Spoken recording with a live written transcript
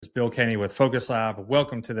Bill Kenny with Focus Lab.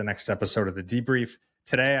 Welcome to the next episode of The Debrief.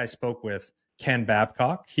 Today, I spoke with Ken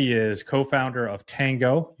Babcock. He is co-founder of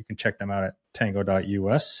Tango. You can check them out at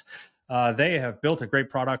tango.us. They have built a great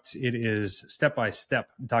product. It is step-by-step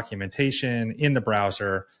documentation in the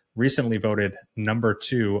browser. Recently voted number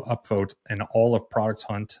 2 upvote in all of Product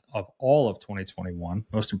Hunt of all of 2021.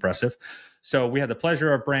 Most impressive. So we had the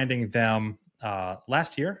pleasure of branding them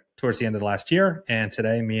last year, towards the end of the last year. And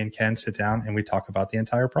today, me and Ken sit down and we talk about the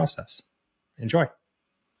entire process. Enjoy.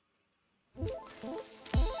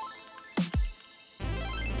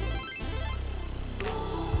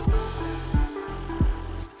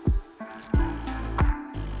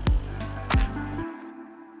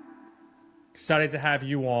 Excited to have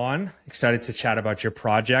you on. Excited to chat about your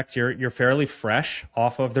project. You're fairly fresh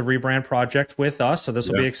off of the rebrand project with us, so this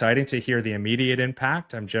will be exciting to hear the immediate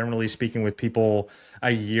impact. I'm generally speaking with people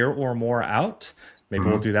a year or more out. Maybe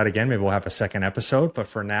we'll do that again. Maybe we'll have a second episode. But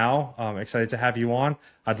for now, I'm excited to have you on.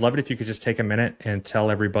 I'd love it if you could just take a minute and tell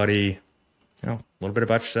everybody, a little bit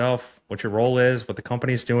about yourself, what your role is, what the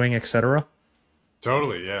company's doing, etc.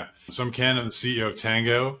 Totally, yeah. So I'm Ken. I'm the CEO of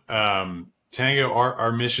Tango. Tango,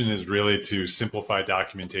 our mission is really to simplify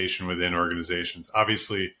documentation within organizations.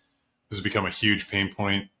 Obviously, this has become a huge pain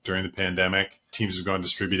point during the pandemic. Teams have gone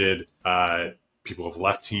distributed. People have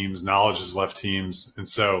left teams. Knowledge has left teams. And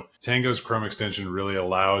so Tango's Chrome extension really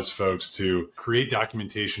allows folks to create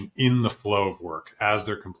documentation in the flow of work as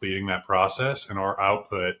they're completing that process. And our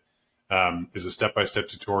output is a step-by-step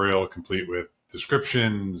tutorial complete with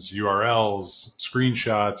descriptions, URLs,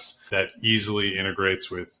 screenshots that easily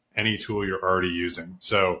integrates with any tool you're already using.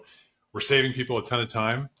 So we're saving people a ton of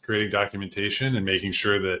time creating documentation and making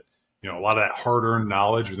sure that, a lot of that hard-earned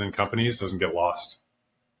knowledge within companies doesn't get lost.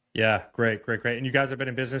 Yeah, great. And you guys have been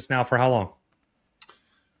in business now for how long?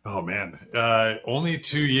 Oh man, only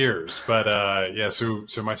 2 years, but so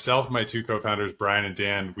myself and my 2 co-founders, Brian and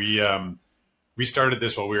Dan, we started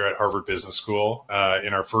this while we were at Harvard Business School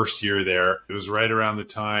in our first year there. It was right around the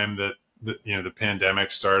time that the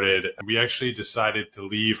pandemic started. We actually decided to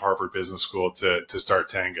leave Harvard Business School to start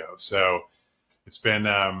Tango. So it's been,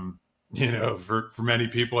 for many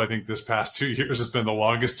people, I think this past 2 years has been the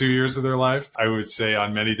longest 2 years of their life. I would say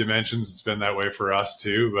on many dimensions, it's been that way for us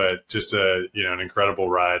too, but just an incredible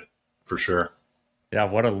ride for sure. Yeah.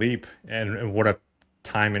 What a leap and what a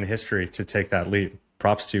time in history to take that leap.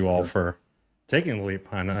 Props to you all for taking the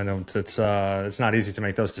leap. I know it's not easy to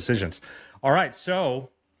make those decisions. All right. So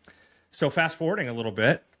fast forwarding a little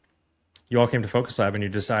bit, you all came to Focus Lab and you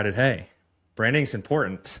decided, hey, branding's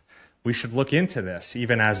important. We should look into this,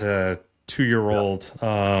 even as a 2-year-old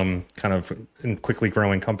kind of quickly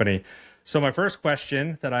growing company. So my first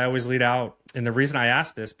question that I always lead out, and the reason I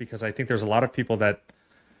ask this, because I think there's a lot of people that,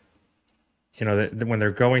 that when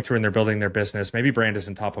they're going through and they're building their business, maybe brand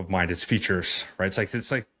isn't top of mind. It's features, right?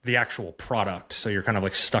 It's like the actual product. So you're kind of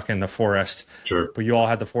like stuck in the forest. Sure. But you all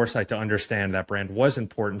had the foresight to understand that brand was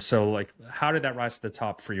important. So like, how did that rise to the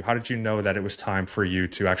top for you? How did you know that it was time for you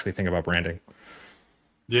to actually think about branding?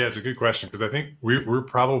 Yeah, it's a good question because I think we're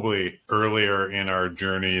probably earlier in our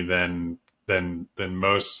journey than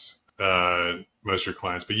most your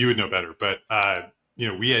clients, but you would know better. But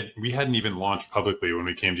we hadn't even launched publicly when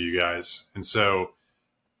we came to you guys. And so,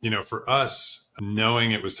 for us,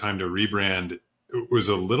 knowing it was time to rebrand, it was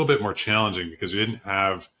a little bit more challenging because we didn't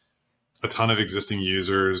have a ton of existing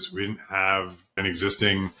users. We didn't have an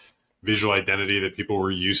existing visual identity that people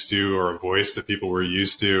were used to or a voice that people were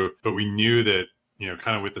used to. But we knew that,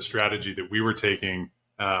 kind of with the strategy that we were taking,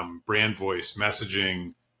 brand voice,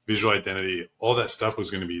 messaging, visual identity, all that stuff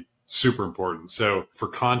was going to be super important. So for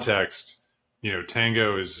context,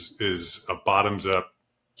 Tango is a bottoms up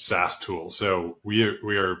SaaS tool. So we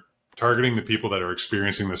are targeting the people that are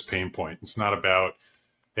experiencing this pain point. It's not about,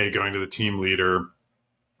 hey, going to the team leader,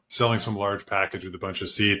 selling some large package with a bunch of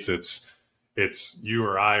seats. It's you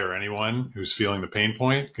or I or anyone who's feeling the pain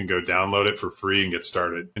point can go download it for free and get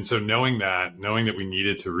started. And so knowing that we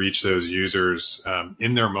needed to reach those users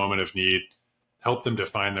in their moment of need, help them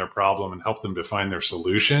define their problem and help them define their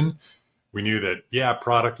solution, we knew that,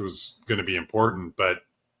 product was going to be important, but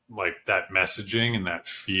like that messaging and that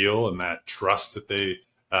feel and that trust that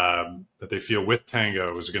they feel with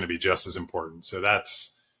Tango was going to be just as important. So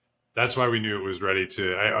that's why we knew it was ready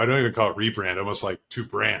to, I don't even call it rebrand, almost like to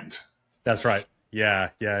brand. That's right. Yeah.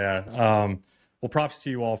 Well, props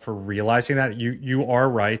to you all for realizing that. You are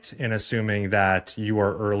right in assuming that you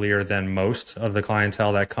are earlier than most of the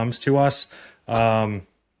clientele that comes to us. And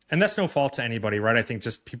that's no fault to anybody, right? I think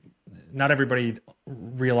just not everybody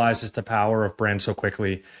realizes the power of brand so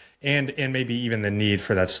quickly, and maybe even the need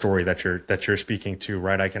for that story that you're speaking to,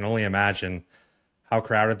 right? I can only imagine how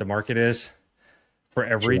crowded the market is for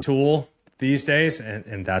every tool these days.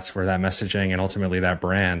 And that's where that messaging and ultimately that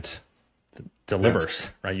brand delivers,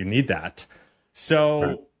 right? You need that.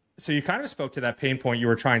 So you kind of spoke to that pain point you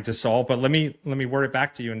were trying to solve, but let me word it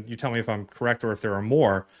back to you and you tell me if I'm correct or if there are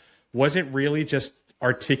more. Was it really just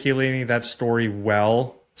articulating that story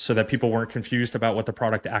well so that people weren't confused about what the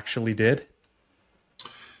product actually did?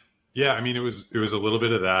 Yeah, I mean, it was a little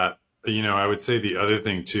bit of that. I would say the other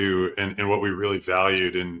thing too, and what we really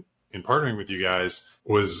valued in partnering with you guys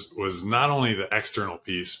was not only the external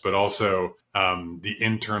piece, but also the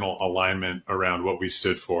internal alignment around what we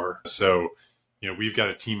stood for. So, we've got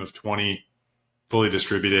a team of 20 fully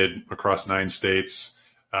distributed across 9 states,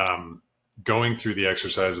 going through the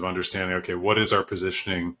exercise of understanding, okay, what is our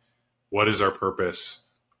positioning? What is our purpose?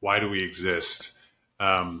 Why do we exist?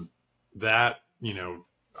 That,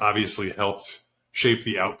 obviously helped shape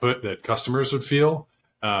the output that customers would feel,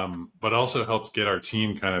 but also helped get our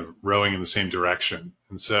team kind of rowing in the same direction.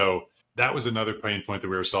 And so that was another pain point that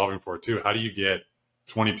we were solving for too. How do you get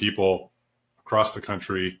 20 people across the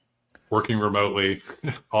country working remotely,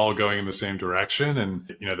 all going in the same direction? And,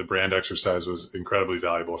 the brand exercise was incredibly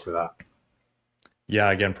valuable for that. Yeah,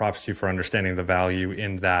 again, props to you for understanding the value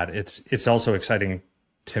in that. It's also exciting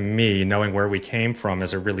to me, knowing where we came from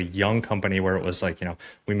as a really young company where it was like,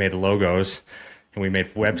 we made logos and we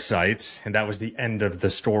made websites and that was the end of the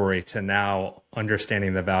story, to now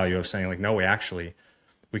understanding the value of saying like, no,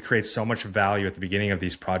 we create so much value at the beginning of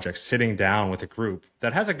these projects, sitting down with a group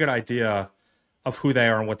that has a good idea of who they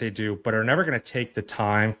are and what they do, but are never going to take the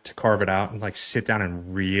time to carve it out and like sit down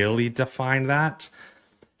and really define that.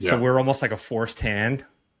 Yeah. So we're almost like a forced hand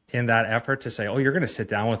in that effort to say, oh, you're going to sit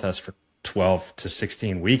down with us for 12 to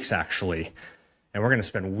 16 weeks, actually. And we're going to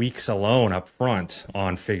spend weeks alone up front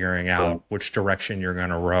on figuring out which direction you're going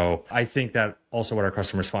to row. I think that also what our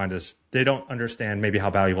customers find is they don't understand maybe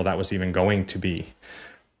how valuable that was even going to be.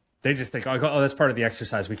 They just think, oh, that's part of the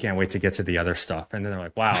exercise. We can't wait to get to the other stuff. And then they're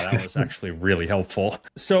like, wow, that was actually really helpful.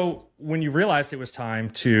 So when you realized it was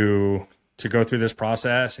time to go through this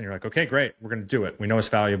process and you're like, okay, great, we're going to do it. We know it's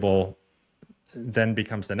valuable. Then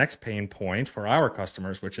becomes the next pain point for our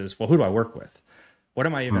customers, which is, well, who do I work with? What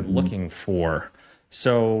am I even looking for?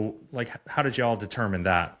 So like, how did y'all determine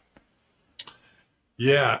that?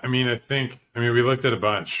 Yeah, I mean, we looked at a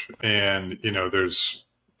bunch and, there's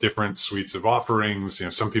different suites of offerings.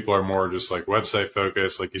 Some people are more just like website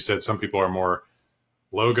focused. Like you said, some people are more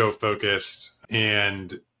logo focused.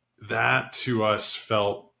 And that to us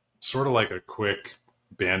felt sort of like a quick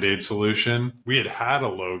Band-Aid solution. We had a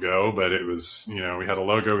logo, but it was, we had a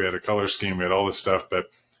logo, we had a color scheme, we had all this stuff, but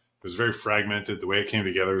it was very fragmented. The way it came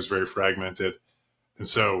together was very fragmented. And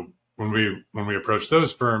so when we approached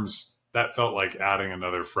those firms, that felt like adding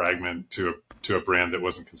another fragment to a brand that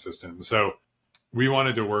wasn't consistent. And so we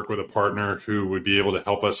wanted to work with a partner who would be able to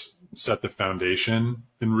help us set the foundation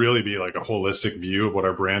and really be like a holistic view of what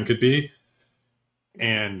our brand could be.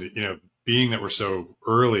 And, being that we're so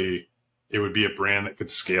early, it would be a brand that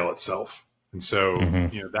could scale itself. And so,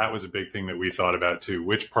 that was a big thing that we thought about too.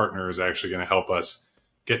 Which partner is actually going to help us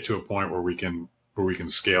get to a point where we can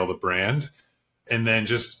scale the brand? And then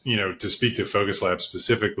just, to speak to Focus Lab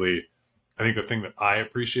specifically, I think the thing that I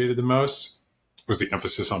appreciated the most was the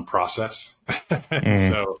emphasis on process. And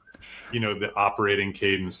so, the operating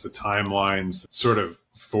cadence, the timelines, sort of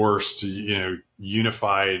forced,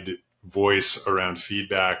 unified voice around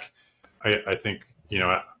feedback. I think,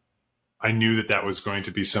 I knew that was going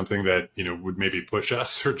to be something that, would maybe push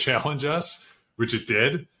us or challenge us, which it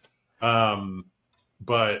did.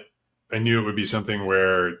 But I knew it would be something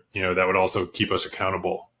where, that would also keep us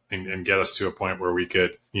accountable and get us to a point where we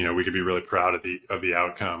could be really proud of the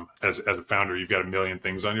outcome. As a founder, you've got a million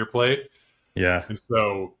things on your plate. Yeah. And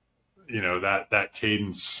so, that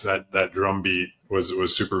cadence, that drum beat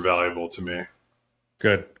was super valuable to me.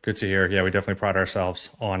 Good to hear. Yeah, we definitely pride ourselves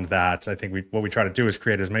on that. I think what we try to do is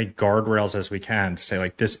create as many guardrails as we can to say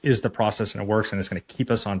like, this is the process and it works and it's going to keep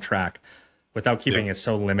us on track without keeping it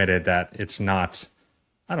so limited that it's not,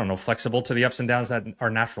 flexible to the ups and downs that are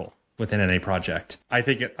natural within any project. I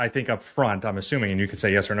think up front, I'm assuming, and you could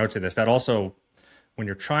say yes or no to this, that also when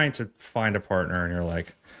you're trying to find a partner and you're like,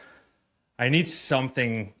 I need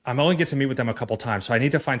something, I'm only get to meet with them a couple times, so I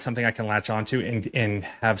need to find something I can latch onto and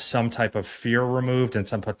have some type of fear removed and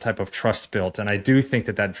some type of trust built. And I do think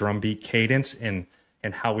that drumbeat cadence in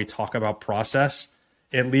how we talk about process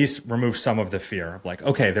at least removes some of the fear of like,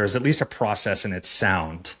 okay, there's at least a process and it's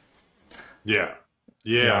sound. Yeah.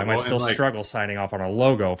 I might still struggle signing off on a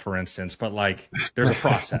logo, for instance, but like there's a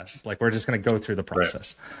process. Like we're just going to go through the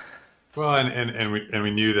process. Right. Well, and we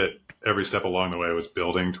knew that every step along the way was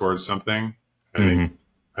building towards something. I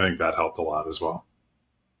think that helped a lot as well.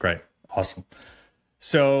 Great. Awesome.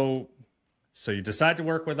 So you decide to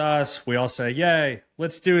work with us. We all say, yay,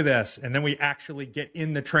 let's do this. And then we actually get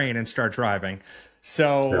in the train and start driving.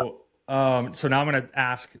 So, so now I'm going to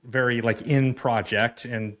ask very like in project,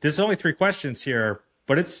 and there's only 3 questions here,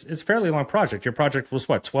 but it's a fairly long project. Your project was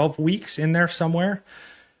what, 12 weeks in there somewhere,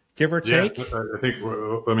 give or take? Yeah, I think,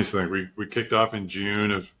 let me think. We kicked off in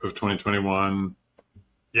June of 2021.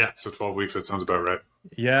 Yeah. So 12 weeks, that sounds about right.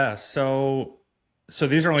 Yeah. So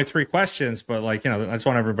these are only 3 questions, but like, I just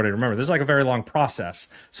want everybody to remember, this is like a very long process.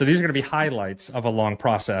 So these are going to be highlights of a long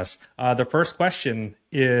process. The first question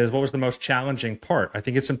is, what was the most challenging part? I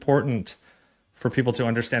think it's important for people to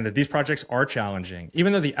understand that these projects are challenging.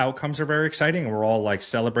 Even though the outcomes are very exciting and we're all like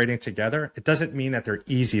celebrating together, it doesn't mean that they're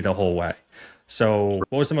easy the whole way. So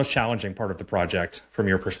what was the most challenging part of the project from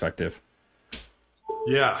your perspective?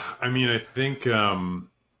 Yeah. I mean, I think,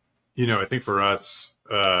 I think for us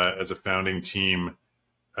as a founding team,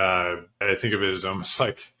 I think of it as almost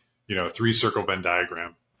like, a 3-circle Venn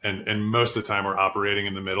diagram. And most of the time we're operating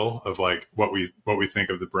in the middle of like what we think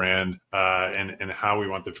of the brand, and how we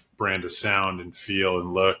want the brand to sound and feel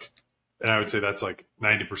and look. And I would say that's like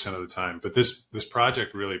 90% of the time. But this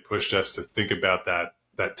project really pushed us to think about that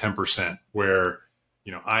 10% where,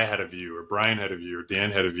 I had a view, or Brian had a view, or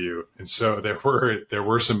Dan had a view. And so there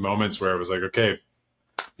were some moments where it was like, okay,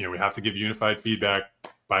 we have to give unified feedback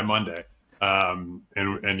by Monday. And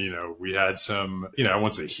we had some, I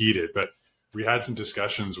won't say heated, but we had some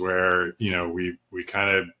discussions where, we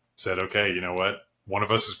kind of said, okay, you know what, one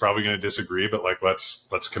of us is probably going to disagree, but like,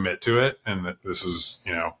 let's commit to it. And this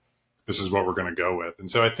is what we're going to go with. And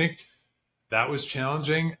so I think that was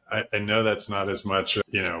challenging. I know that's not as much,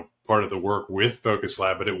 part of the work with Focus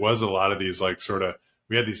Lab, but it was a lot of these like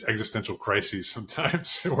we had these existential crises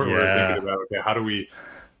sometimes where we're thinking about, okay, how do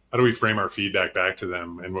we frame our feedback back to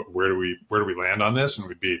them, and where do we land on this? And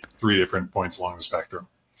we'd be 3 different points along the spectrum.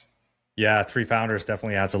 Yeah, 3 founders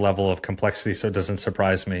definitely adds a level of complexity, so it doesn't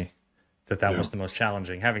surprise me that was the most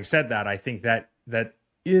challenging. Having said that, I think that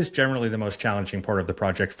is generally the most challenging part of the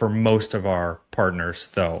project for most of our partners,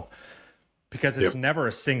 though, because it's never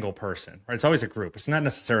a single person, right? It's always a group. It's not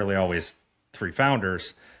necessarily always 3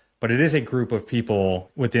 founders, but it is a group of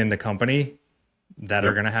people within the company that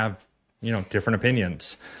are going to have, different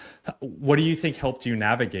opinions. What do you think helped you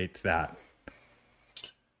navigate that?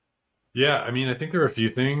 Yeah, I mean, I think there are a few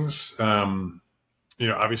things.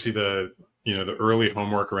 Obviously the early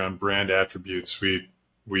homework around brand attributes, we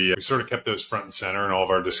sort of kept those front and center in all of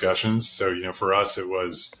our discussions. So, for us, it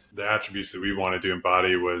was the attributes that we wanted to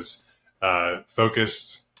embody was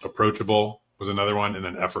focused, approachable was another one, and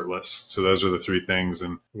then effortless. So those are the 3 things.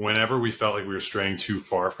 And whenever we felt like we were straying too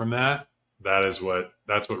far from that, that's what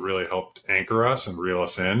really helped anchor us and reel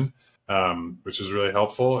us in, which is really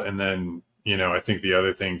helpful. And then, I think the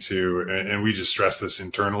other thing too, and we just stress this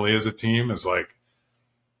internally as a team, is like,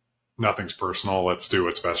 nothing's personal. Let's do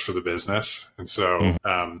what's best for the business. And so,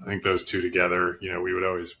 I think those 2 together, we would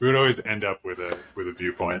always end up with a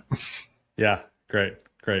viewpoint. Yeah. Great.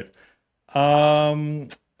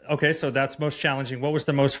 Okay. So that's most challenging. What was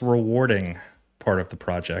the most rewarding part of the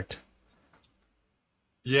project?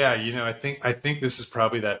 Yeah. I think this is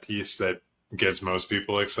probably that piece that gets most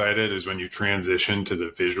people excited, is when you transition to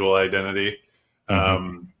the visual identity.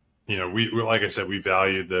 We like I said, we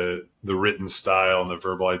valued the written style and the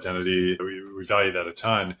verbal identity. We value that a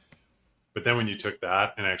ton. But then when you took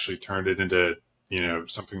that and actually turned it into,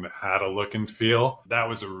 something that had a look and feel, that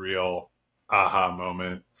was a real aha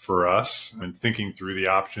moment for us. And thinking through the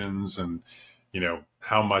options and,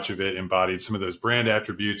 how much of it embodied some of those brand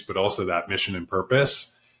attributes, but also that mission and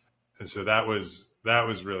purpose. And so that was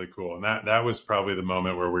really cool. And that was probably the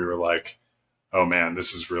moment where we were like, oh man,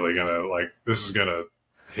 this is really this is going to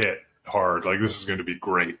hit hard. Like, this is going to be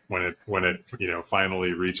great when it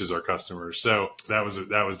finally reaches our customers. So that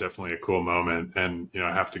was definitely a cool moment. And,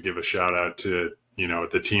 I have to give a shout out to,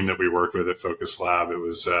 the team that we worked with at Focus Lab. It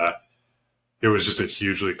was just a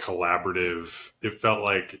hugely collaborative, it felt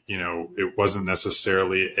like, it wasn't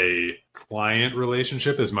necessarily a client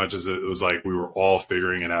relationship as much as it was like we were all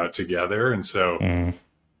figuring it out together. And so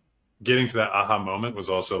getting to that aha moment was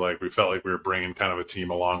also like, we felt like we were bringing kind of a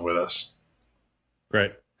team along with us.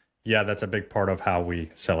 Great. Yeah, that's a big part of how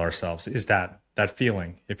we sell ourselves, is that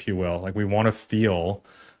feeling, if you will. Like, we want to feel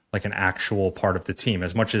like an actual part of the team,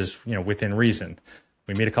 as much as, within reason.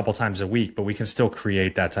 We meet a couple times a week, but we can still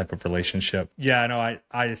create that type of relationship. Yeah, no,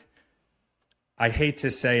 I hate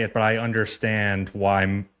to say it, but I understand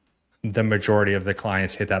why the majority of the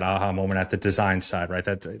clients hit that aha moment at the design side, right?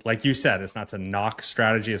 That, like you said, it's not to knock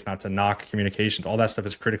strategy, it's not to knock communication. All that stuff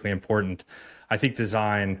is critically important. I think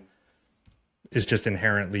design is just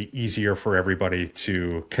inherently easier for everybody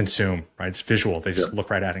to consume, right? It's visual. They just look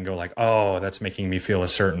right at it and go like, oh, that's making me feel a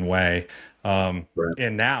certain way. Right.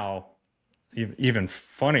 And now, even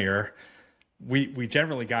funnier, we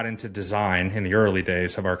generally got into design in the early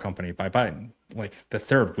days of our company by like the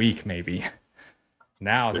third week, maybe.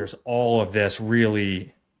 Now there's all of this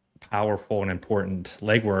really powerful and important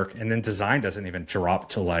legwork. And then design doesn't even drop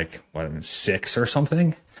to like, 6 or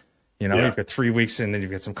something. You've got 3 weeks and then you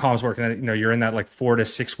get some comms work, and then, you're in that like 4 to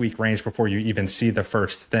 6 week range before you even see the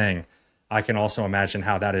first thing. I can also imagine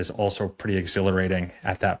how that is also pretty exhilarating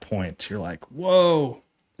at that point. You're like, whoa,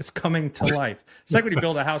 it's coming to life. It's like when you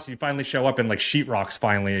build a house, you finally show up and like sheetrock's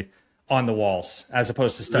finally on the walls as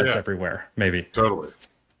opposed to studs everywhere, maybe. Totally.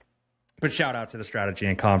 But shout out to the strategy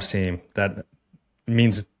and comms team. That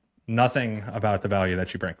means nothing about the value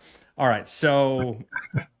that you bring. All right. So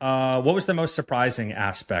what was the most surprising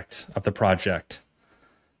aspect of the project?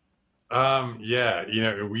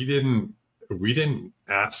 We didn't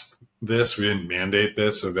ask this, we didn't mandate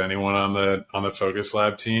this of anyone on the Focus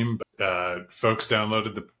Lab team, but folks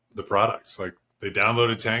downloaded the products. Like, they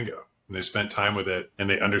downloaded Tango and they spent time with it, and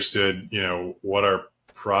they understood, what our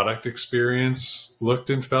product experience looked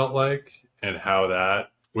and felt like and how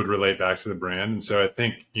that would relate back to the brand. And so I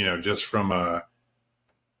think, just from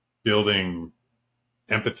building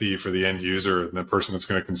empathy for the end user and the person that's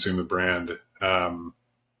going to consume the brand, that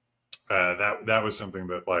was something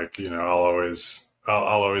that, like, I'll always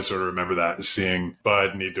sort of remember that, is seeing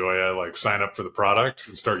Bud and Idoia like sign up for the product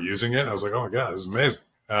and start using it. I was like, oh my God, this is amazing.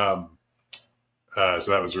 So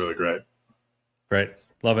that was really great. Great.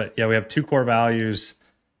 Love it. Yeah. We have 2 core values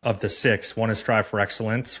of the 6. One is strive for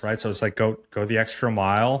excellence, right? So it's like, go the extra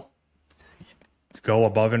mile, go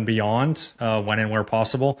above and beyond when and where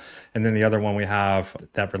possible. And then the other one we have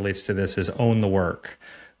that relates to this is own the work,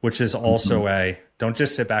 which is also don't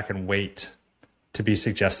just sit back and wait to be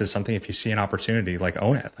suggested something. If you see an opportunity, like,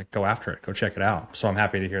 own it, like, go after it, go check it out. So I'm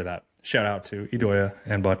happy to hear that. Shout out to Idoia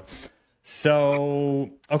and Bud. So,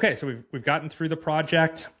 okay. So we've gotten through the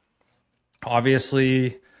project.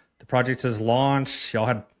 Obviously the project has launched. Y'all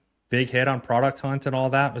had big hit on Product Hunt and all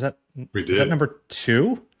that. Was that number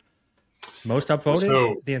 2 most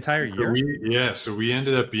upvoted the entire year? So we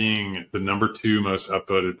ended up being the number 2 most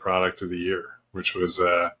upvoted product of the year, which is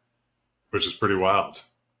pretty wild.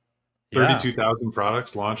 32,000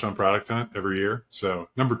 products launch on Product Hunt every year. So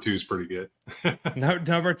number 2 is pretty good.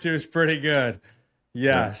 Number 2 is pretty good.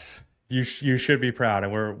 Yes. Yeah. You should be proud,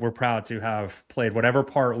 and we're proud to have played whatever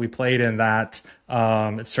part we played in that.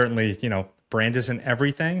 It's certainly, brand isn't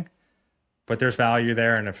everything, but there's value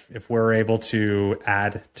there. And if we're able to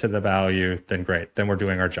add to the value, then great. Then we're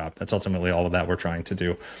doing our job. That's ultimately all of that we're trying to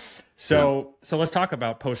do. So let's talk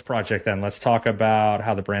about post-project then. Let's talk about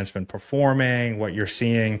how the brand's been performing, what you're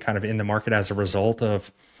seeing kind of in the market as a result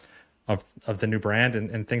of the new brand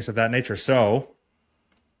and things of that nature. So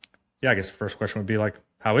I guess the first question would be like,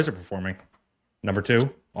 how is it performing? Number 2,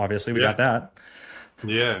 obviously we got that.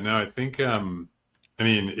 Yeah, no, I think,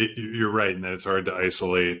 you're right in that it's hard to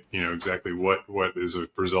isolate, exactly what is a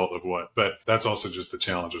result of what, but that's also just the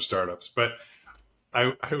challenge of startups. But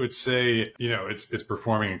I would say, it's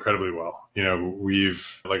performing incredibly well.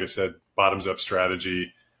 We've, like I said, bottoms up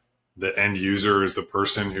strategy. The end user is the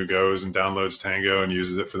person who goes and downloads Tango and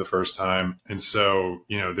uses it for the first time. And so,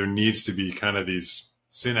 there needs to be kind of these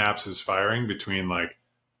synapses firing between, like,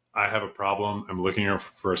 I have a problem, I'm looking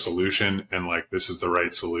for a solution, and like, this is the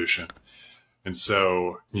right solution. And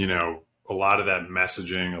so, a lot of that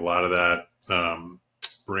messaging, a lot of that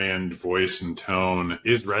brand voice and tone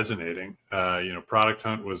is resonating. Product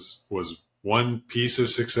Hunt was one piece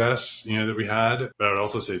of success, that we had, but I would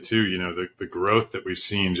also say too, the growth that we've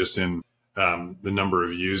seen just in the number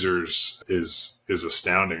of users is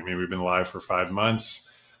astounding. I mean, we've been live for 5 months.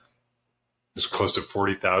 There's close to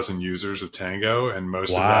 40,000 users of Tango, and most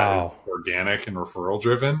of that is organic and referral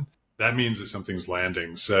driven. That means that something's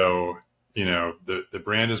landing. So, the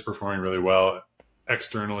brand is performing really well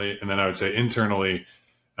externally. And then I would say internally,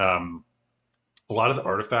 a lot of the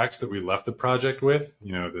artifacts that we left the project with,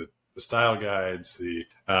 the style guides, the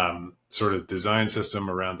sort of design system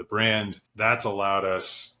around the brand, that's allowed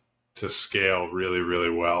us to scale really, really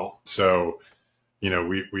well. So,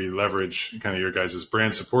 we leverage kind of your guys'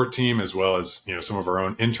 brand support team, as well as, some of our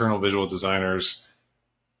own internal visual designers.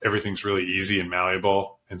 Everything's really easy and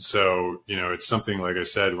malleable. And so, it's something, like I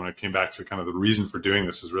said, when it came back to kind of the reason for doing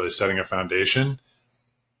this is really setting a foundation.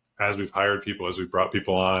 as we've hired people, as we've brought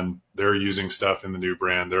people on, they're using stuff in the new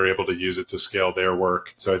brand. They're able to use it to scale their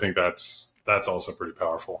work. So I think that's also pretty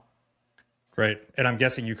powerful. Great. And I'm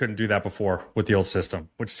guessing you couldn't do that before with the old system,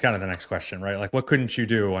 which is kind of the next question, right? Like, what couldn't you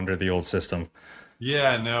do under the old system?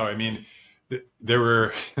 Yeah, no, I mean, there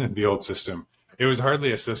were the old system. It was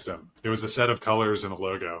hardly a system. It was a set of colors and a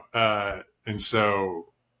logo. And so,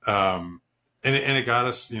 and it got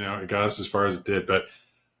us, it got us as far as it did. But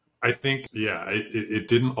I think, yeah, it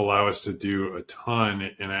didn't allow us to do a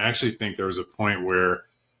ton. And I actually think there was a point where,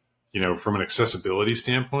 from an accessibility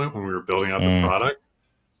standpoint, when we were building out the product,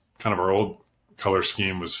 kind of our old color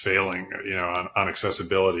scheme was failing, on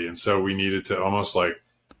accessibility. And so we needed to almost like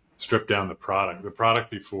strip down the product. The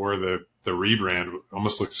product before the rebrand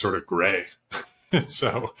almost looked sort of gray. And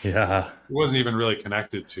so yeah, it wasn't even really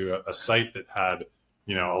connected to a site that had,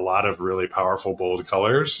 a lot of really powerful, bold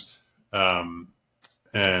colors. And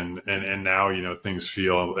now, things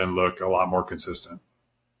feel and look a lot more consistent.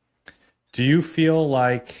 Do you feel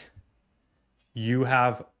like you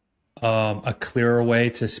have a clearer way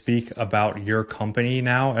to speak about your company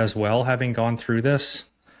now as well, having gone through this?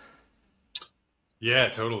 Yeah,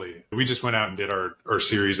 totally. We just went out and did our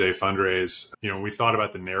Series A fundraise. We thought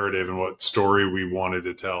about the narrative and what story we wanted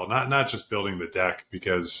to tell, not just building the deck,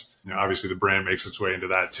 because obviously the brand makes its way into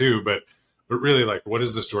that too, but really like, what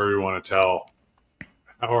is the story we want to tell?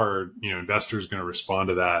 How are investors going to respond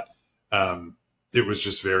to that? It was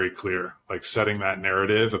just very clear, like setting that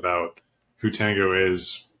narrative about who Tango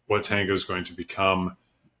is, what Tango is going to become,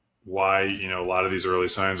 why a lot of these early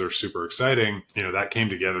signs are super exciting. That came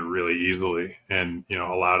together really easily and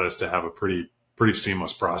allowed us to have a pretty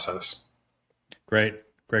seamless process. Great.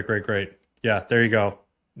 Yeah, there you go.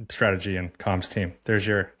 Strategy and comms team. There's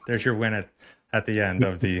your win at the end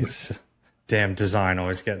of the damn design,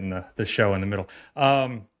 always getting the show in the middle.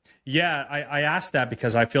 Yeah, I asked that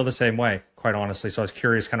because I feel the same way, quite honestly. So I was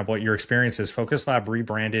curious kind of what your experience is. Focus Lab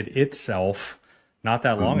rebranded itself not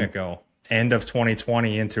that long ago, end of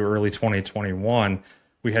 2020 into early 2021.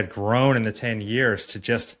 We had grown in the 10 years to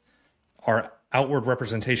just our outward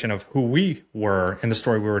representation of who we were in the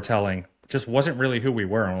story we were telling just wasn't really who we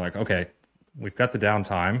were. And we're like, okay, we've got the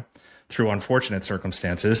downtime through unfortunate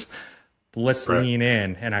circumstances. Let's lean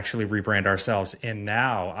in and actually rebrand ourselves. And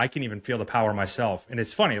now I can even feel the power myself. And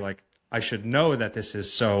it's funny, like I should know that this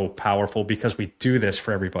is so powerful because we do this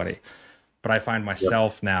for everybody. But I find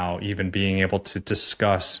myself now even being able to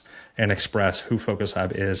discuss and express who Focus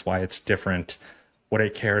Lab is, why it's different, what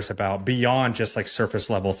it cares about beyond just like surface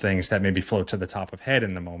level things that maybe float to the top of head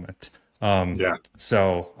in the moment.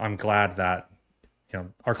 So I'm glad that,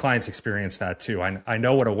 our clients experience that too. I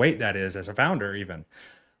know what a weight that is as a founder even,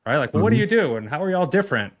 right? Like, well, what do you do? And how are y'all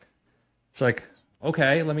different? It's like,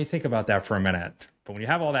 okay, let me think about that for a minute. But when you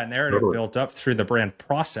have all that narrative built up through the brand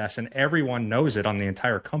process and everyone knows it on the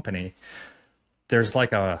entire company, there's like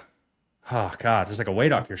there's like a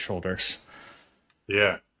weight off your shoulders.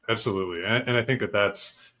 Yeah, absolutely. And I think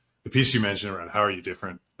that's the piece you mentioned around how are you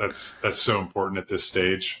different. That's so important at this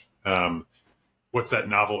stage. What's that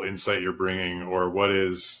novel insight you're bringing, or what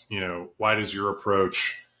is, why does your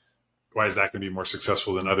approach, why is that going to be more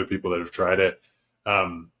successful than other people that have tried it?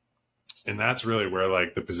 And that's really where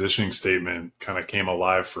like the positioning statement kind of came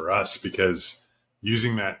alive for us, because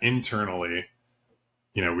using that internally,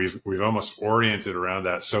 we've almost oriented around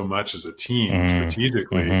that so much as a team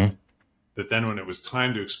strategically that then when it was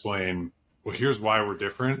time to explain, well, here's why we're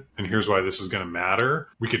different and here's why this is going to matter,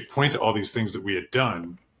 we could point to all these things that we had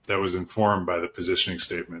done that was informed by the positioning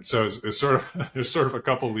statement. So it's sort of, there's sort of a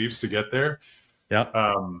couple leaps to get there.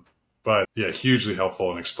 Yeah. But yeah, hugely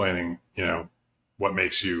helpful in explaining, what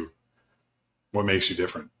makes you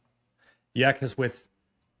different. Yeah. Cause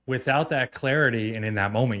without that clarity and in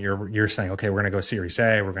that moment, you're saying, okay, we're going to go Series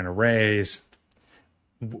A, we're going to raise,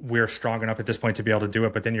 we're strong enough at this point to be able to do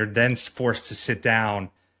it. But then you're then forced to sit down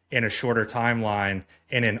in a shorter timeline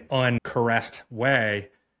in an uncaressed way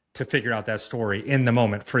to figure out that story in the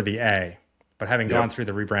moment for the A. But having gone through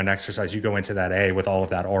the rebrand exercise, you go into that A with all of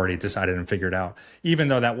that already decided and figured out, even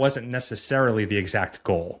though that wasn't necessarily the exact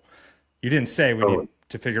goal. You didn't say we need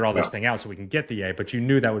to figure all this thing out so we can get the A, but you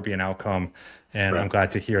knew that would be an outcome. And I'm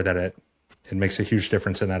glad to hear that it makes a huge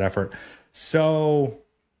difference in that effort. So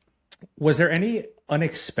was there any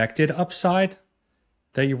unexpected upside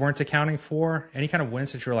that you weren't accounting for? Any kind of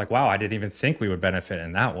wins that you're like, wow, I didn't even think we would benefit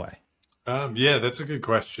in that way? Yeah, that's a good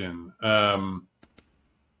question. I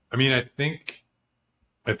mean, I think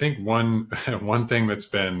one thing that's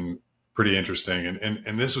been pretty interesting,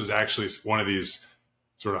 and this was actually one of these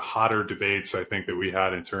sort of hotter debates I think that we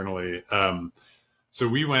had internally. So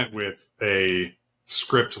we went with a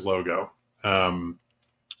script logo,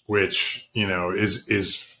 which,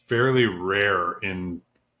 is fairly rare in,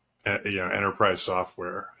 enterprise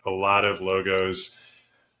software. A lot of logos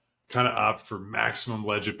kind of opt for maximum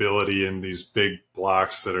legibility in these big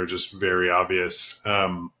blocks that are just very obvious.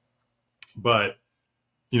 But,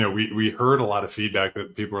 we heard a lot of feedback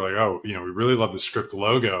that people were like, oh, we really love the script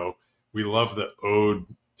logo. We love the ode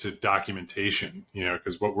to documentation,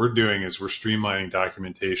 because what we're doing is we're streamlining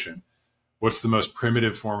documentation. What's the most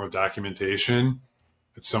primitive form of documentation?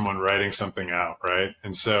 It's someone writing something out, right?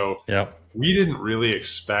 And so we didn't really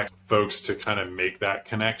expect folks to kind of make that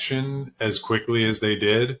connection as quickly as they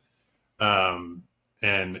did. And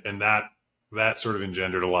that sort of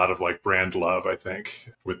engendered a lot of like brand love, I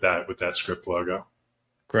think, with that script logo.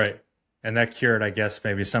 Great. And that cured, I guess,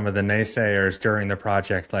 maybe some of the naysayers during the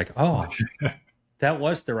project, like, oh, that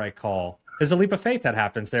was the right call. There's a leap of faith that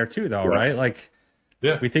happens there too, though, right? Like,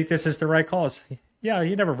 we think this is the right call.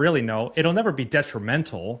 You never really know. It'll never be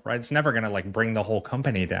detrimental, right? It's never going to like bring the whole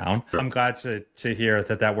company down. Sure. I'm glad to hear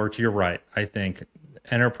that worked. You're right. I think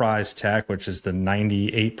enterprise tech, which is the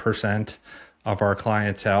 98% of our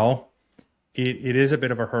clientele, it is a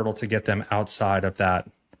bit of a hurdle to get them outside of that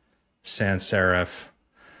sans serif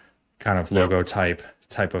kind of logo type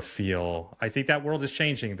of feel. I think that world is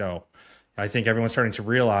changing, though. I think everyone's starting to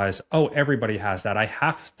realize, oh, everybody has that. I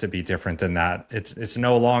have to be different than that. It's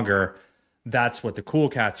no longer that's what the cool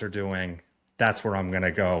cats are doing. That's where I'm going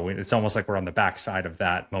to go. It's almost like we're on the backside of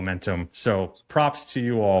that momentum. So props to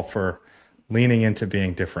you all for leaning into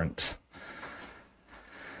being different.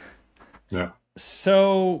 Yeah.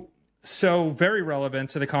 So very relevant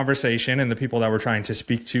to the conversation and the people that we're trying to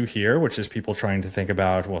speak to here, which is people trying to think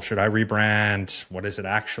about, well, should I rebrand? What is it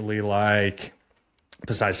actually like?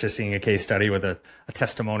 Besides just seeing a case study with a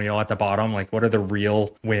testimonial at the bottom, like what are the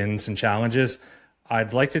real wins and challenges?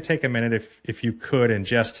 I'd like to take a minute, if you could, and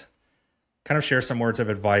just kind of share some words of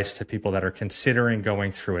advice to people that are considering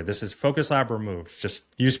going through it. This is Focus Lab Removed. Just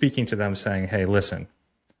you speaking to them saying, hey, listen,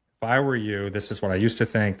 if I were you, this is what I used to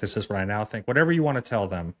think. This is what I now think. Whatever you want to tell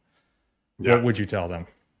them, what would you tell them?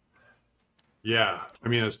 Yeah. I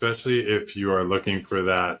mean, especially if you are looking for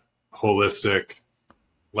that holistic,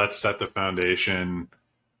 let's set the foundation,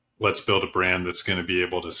 let's build a brand that's going to be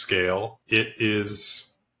able to scale.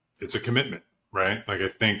 It's a commitment, right? Like I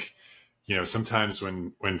think, sometimes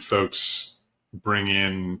when folks bring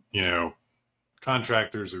in,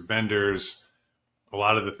 contractors or vendors, a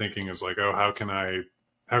lot of the thinking is like, oh, how can I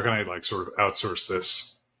like sort of outsource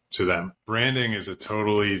this to them? Branding is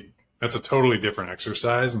that's a totally different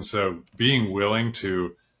exercise. And so being willing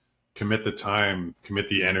to commit the time, commit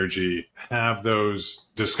the energy, have those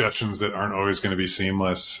discussions that aren't always going to be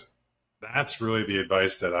seamless. That's really the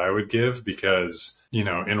advice that I would give, because, in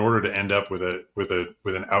order to end up with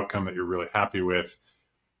an outcome that you're really happy with,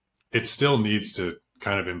 it still needs to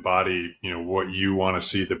kind of embody, what you want to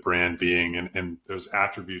see the brand being and those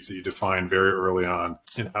attributes that you define very early on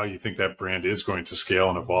and how you think that brand is going to scale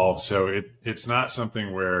and evolve. So it's not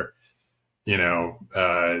something where,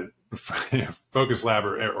 Focus Lab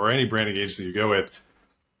or any branding agency you go with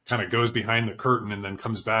kind of goes behind the curtain and then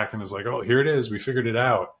comes back and is like, oh, here it is. We figured it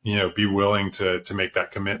out. Be willing to make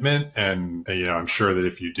that commitment. And, I'm sure that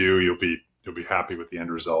if you do, you'll be happy with the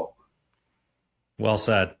end result. Well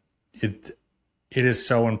said. It is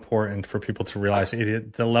so important for people to realize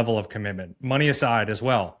the level of commitment, money aside as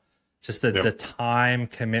well. Just the time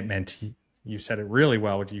commitment. You said it really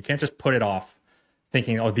well. You can't just put it off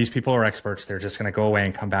thinking, oh, these people are experts. They're just going to go away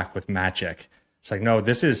and come back with magic. It's like, no,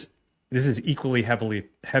 this is equally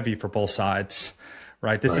heavy for both sides,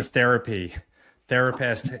 right? This is therapy,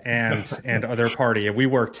 therapist and other party. And we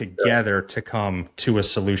work together to come to a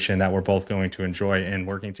solution that we're both going to enjoy, and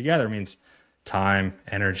working together means time,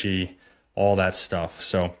 energy, all that stuff.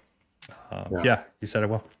 So you said it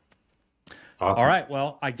well. Awesome. All right.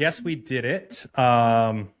 Well, I guess we did it.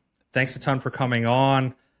 Thanks a ton for coming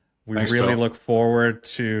on. Thanks, really, Bill. Look forward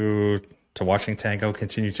to watching Tango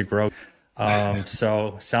continue to grow.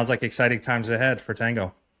 So sounds like exciting times ahead for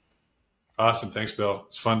Tango. Awesome. Thanks, Bill.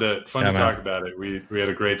 It's fun to talk about it. We had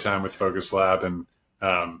a great time with Focus Lab, and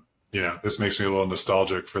this makes me a little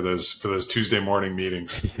nostalgic for those Tuesday morning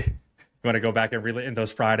meetings. You want to go back and in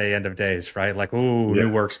those Friday end of days, right? Like,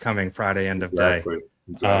 new work's coming Friday end of day.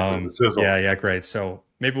 Exactly. Yeah, great. So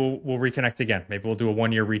maybe we'll reconnect again. Maybe we'll do a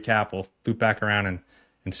 1-year recap. We'll loop back around and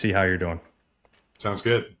see how you're doing. Sounds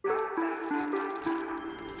good.